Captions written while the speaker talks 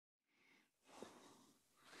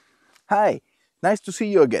Hi, nice to see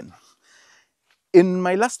you again. In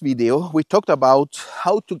my last video, we talked about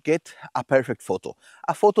how to get a perfect photo,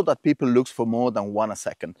 a photo that people look for more than 1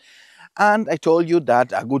 second. And I told you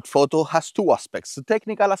that a good photo has two aspects, the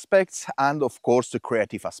technical aspects and of course the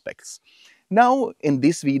creative aspects. Now in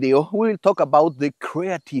this video, we will talk about the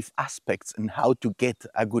creative aspects and how to get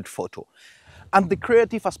a good photo. And the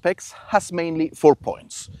creative aspects has mainly 4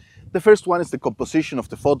 points. The first one is the composition of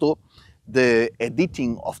the photo, the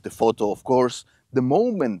editing of the photo, of course, the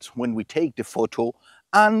moment when we take the photo,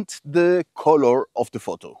 and the color of the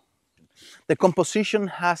photo. The composition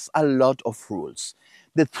has a lot of rules.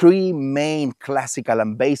 The 3 main classical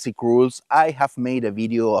and basic rules, I have made a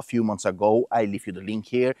video a few months ago, I leave you the link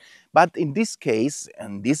here. But in this case,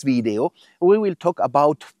 in this video, we will talk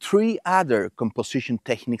about 3 other composition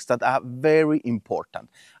techniques that are very important.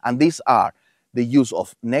 And these are the use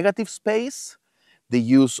of negative space, the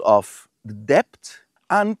use of depth,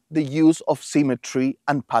 and the use of symmetry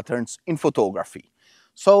and patterns in photography.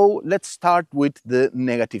 So let's start with the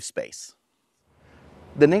negative space.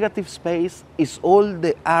 The negative space is all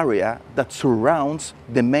the area that surrounds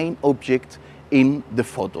the main object in the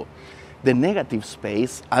photo. The negative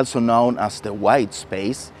space, also known as the white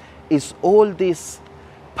space, is all this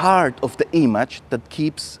part of the image that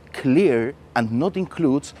keeps clear and not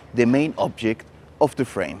includes the main object of the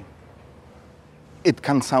frame. It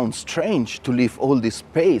can sound strange to leave all this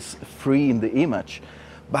space free in the image,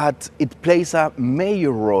 but it plays a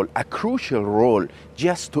major role, a crucial role,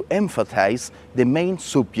 just to emphasize the main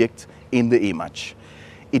subject in the image.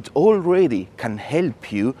 It already can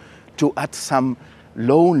help you to add some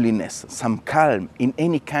loneliness, some calm in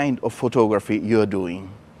any kind of photography you're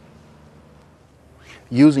doing.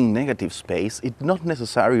 Using negative space, it not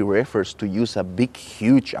necessarily refers to use a big,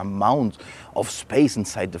 huge amount of space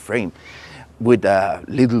inside the frame with a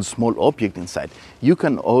little small object inside. You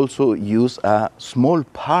can also use a small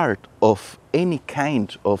part of any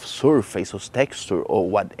kind of surface or texture or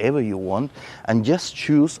whatever you want and just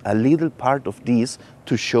choose a little part of this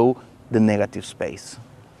to show the negative space.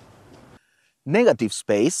 Negative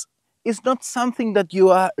space is not something that you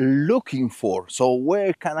are looking for. So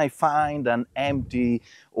where can I find an empty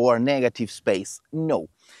or negative space? No.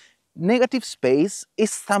 Negative space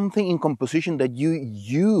is something in composition that you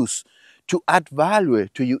use to add value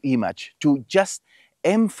to your image, to just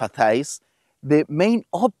emphasize the main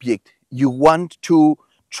object you want to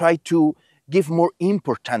try to give more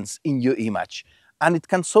importance in your image. And it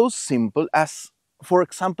can so simple as, for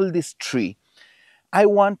example, this tree. I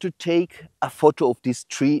want to take a photo of this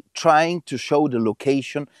tree, trying to show the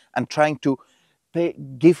location and trying to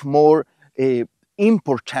give more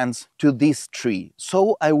importance to this tree.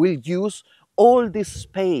 So I will use all this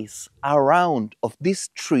space around of this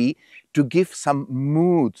tree to give some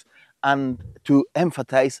mood and to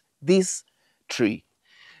emphasize this tree.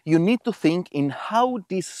 You need to think in how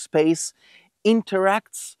this space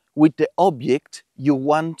interacts with the object you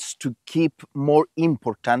want to keep more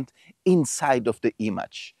important inside of the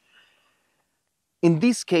image. In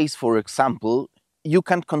this case, for example, you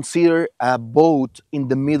can consider a boat in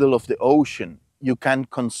the middle of the ocean. You can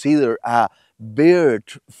consider a bird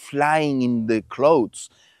flying in the clouds,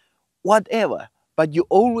 whatever. But you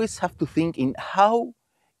always have to think in how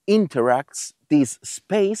interacts this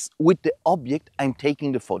space with the object I'm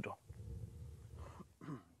taking the photo.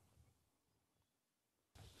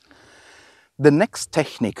 The next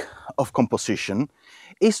technique of composition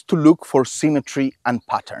is to look for symmetry and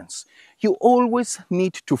patterns. You always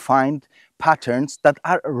need to find patterns that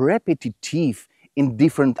are repetitive in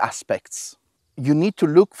different aspects. You need to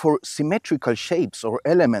look for symmetrical shapes or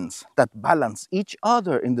elements that balance each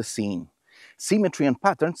other in the scene. Symmetry and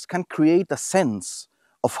patterns can create a sense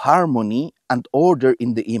of harmony and order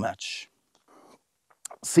in the image.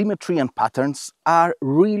 Symmetry and patterns are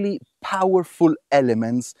really powerful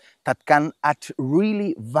elements that can add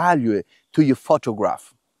really value to your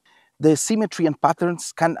photograph. The symmetry and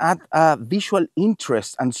patterns can add a visual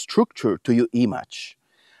interest and structure to your image.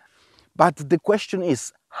 But the question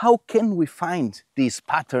is, how can we find these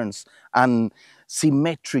patterns and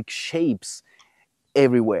symmetric shapes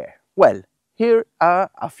everywhere? Well, here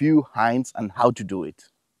are a few hints on how to do it.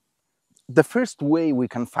 The first way we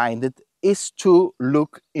can find it is to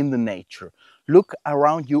look in the nature. Look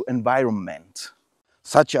around your environment,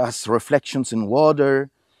 such as reflections in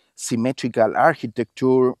water, symmetrical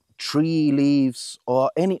architecture, tree leaves,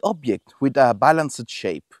 or any object with a balanced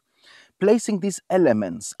shape. Placing these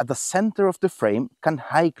elements at the center of the frame can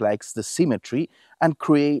highlight the symmetry and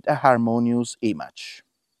create a harmonious image.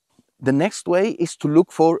 The next way is to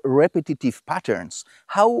look for repetitive patterns.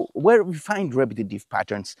 Where we find repetitive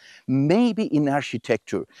patterns? Maybe in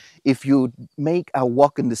architecture. If you make a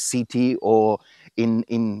walk in the city or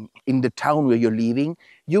in the town where you're living,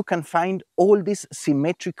 you can find all these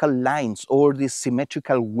symmetrical lines, all these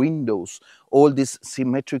symmetrical windows, all these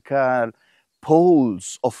symmetrical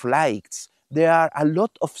poles of lights. There are a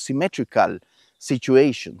lot of symmetrical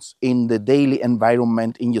situations in the daily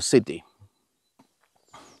environment in your city.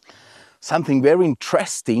 Something very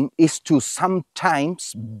interesting is to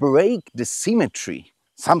sometimes break the symmetry.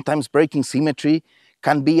 Sometimes breaking symmetry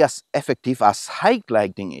can be as effective as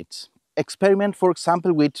highlighting it. Experiment, for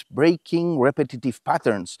example, with breaking repetitive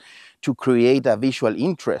patterns to create a visual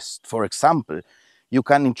interest. For example, you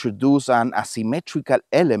can introduce an asymmetrical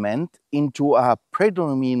element into a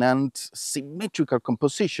predominant symmetrical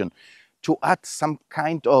composition to add some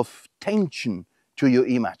kind of tension to your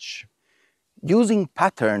image. Using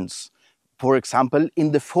patterns, for example,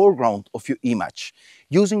 in the foreground of your image.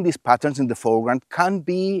 Using these patterns in the foreground can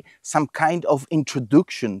be some kind of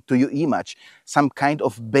introduction to your image, some kind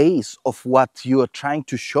of base of what you are trying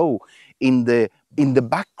to show in the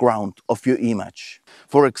background of your image.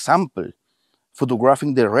 For example,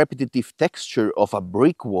 photographing the repetitive texture of a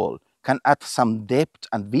brick wall can add some depth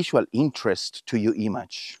and visual interest to your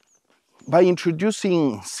image. By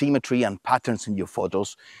introducing symmetry and patterns in your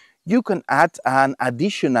photos, you can add an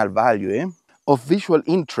additional value of visual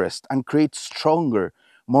interest and create stronger,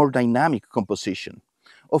 more dynamic composition.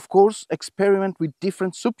 Of course, experiment with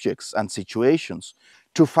different subjects and situations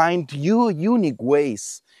to find your unique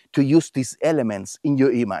ways to use these elements in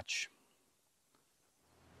your image.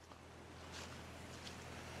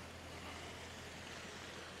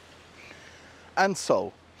 And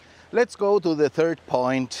so, let's go to the third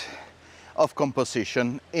point of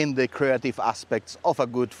composition in the creative aspects of a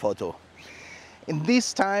good photo. In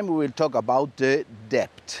this time we will talk about the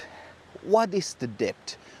depth. What is the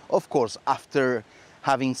depth? Of course, after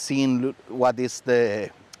having seen what is the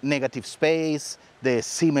negative space, the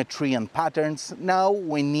symmetry and patterns, now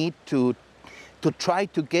we need to try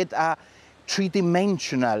to get a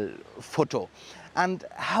three-dimensional photo. And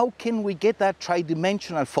how can we get a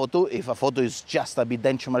three-dimensional photo if a photo is just a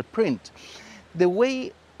bidimensional print? The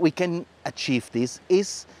way we can achieve this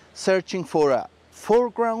is searching for a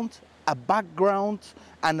foreground, a background,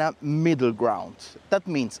 and a middle ground. That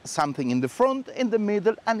means something in the front, in the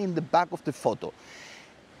middle, and in the back of the photo.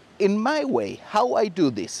 In my way, how I do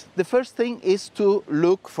this, the first thing is to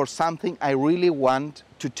look for something I really want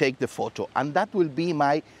to take the photo, and that will be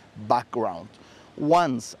my background.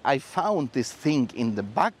 Once I found this thing in the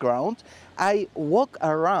background, I walk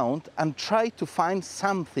around and try to find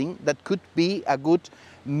something that could be a good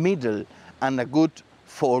middle and a good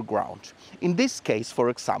foreground. In this case, for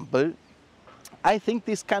example, I think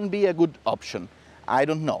this can be a good option. I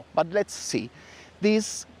don't know, but let's see.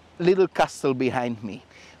 This little castle behind me.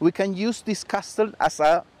 We can use this castle as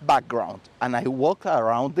a background, and I walk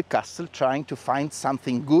around the castle trying to find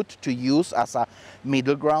something good to use as a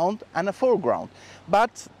middle ground and a foreground.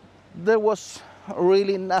 But there was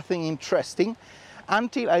really nothing interesting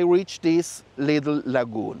until I reached this little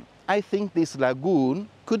lagoon. I think this lagoon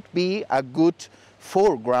could be a good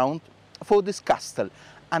foreground for this castle.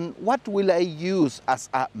 And what will I use as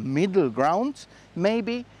a middle ground?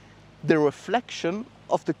 Maybe the reflection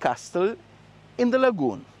of the castle in the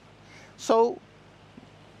lagoon. So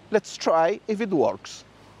let's try if it works.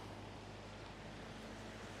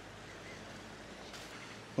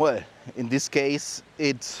 Well, in this case,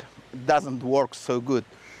 it doesn't work so good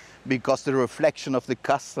because the reflection of the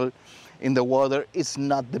castle in the water is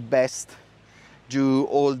not the best due to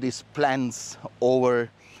all these plants over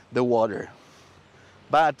the water.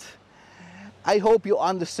 But I hope you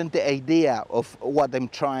understand the idea of what I'm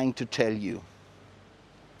trying to tell you.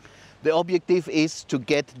 The objective is to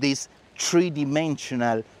get this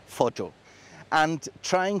three-dimensional photo and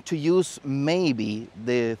trying to use maybe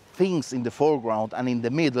the things in the foreground and in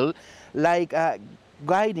the middle like a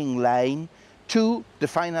guiding line to the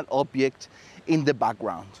final object in the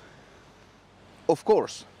background. Of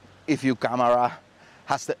course, if your camera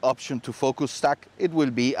has the option to focus stack, it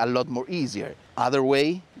will be a lot more easier. Other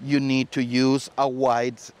way, you need to use a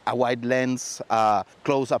wide lens,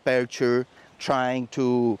 close aperture, trying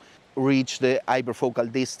to reach the hyperfocal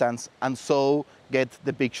distance and so get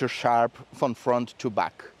the picture sharp from front to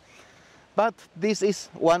back. But this is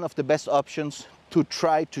one of the best options to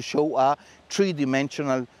try to show a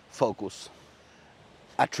three-dimensional focus,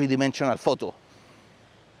 a three-dimensional photo.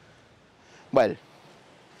 Well,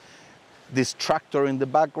 this tractor in the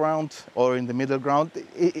background or in the middle ground,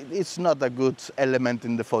 it's not a good element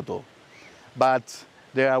in the photo. But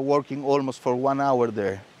They are working almost for 1 hour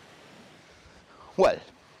there. Well,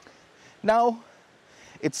 now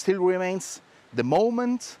it still remains the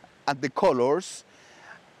moment and the colors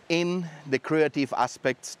in the creative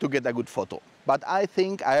aspects to get a good photo. But I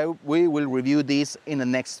think we will review this in the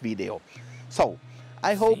next video. So,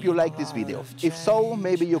 I hope you like this video. If so,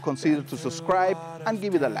 maybe you consider to subscribe and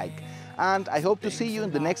give it a like. And I hope to see you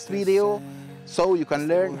in the next video so you can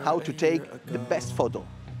learn how to take the best photo.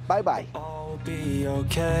 Bye bye. I'll be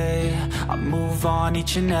okay. I move on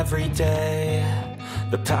each and every day.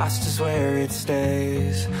 The past is where it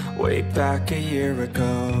stays. Way back a year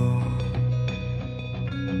ago.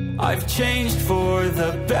 I've changed for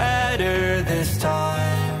the better this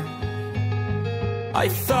time. I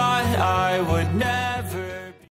thought I would never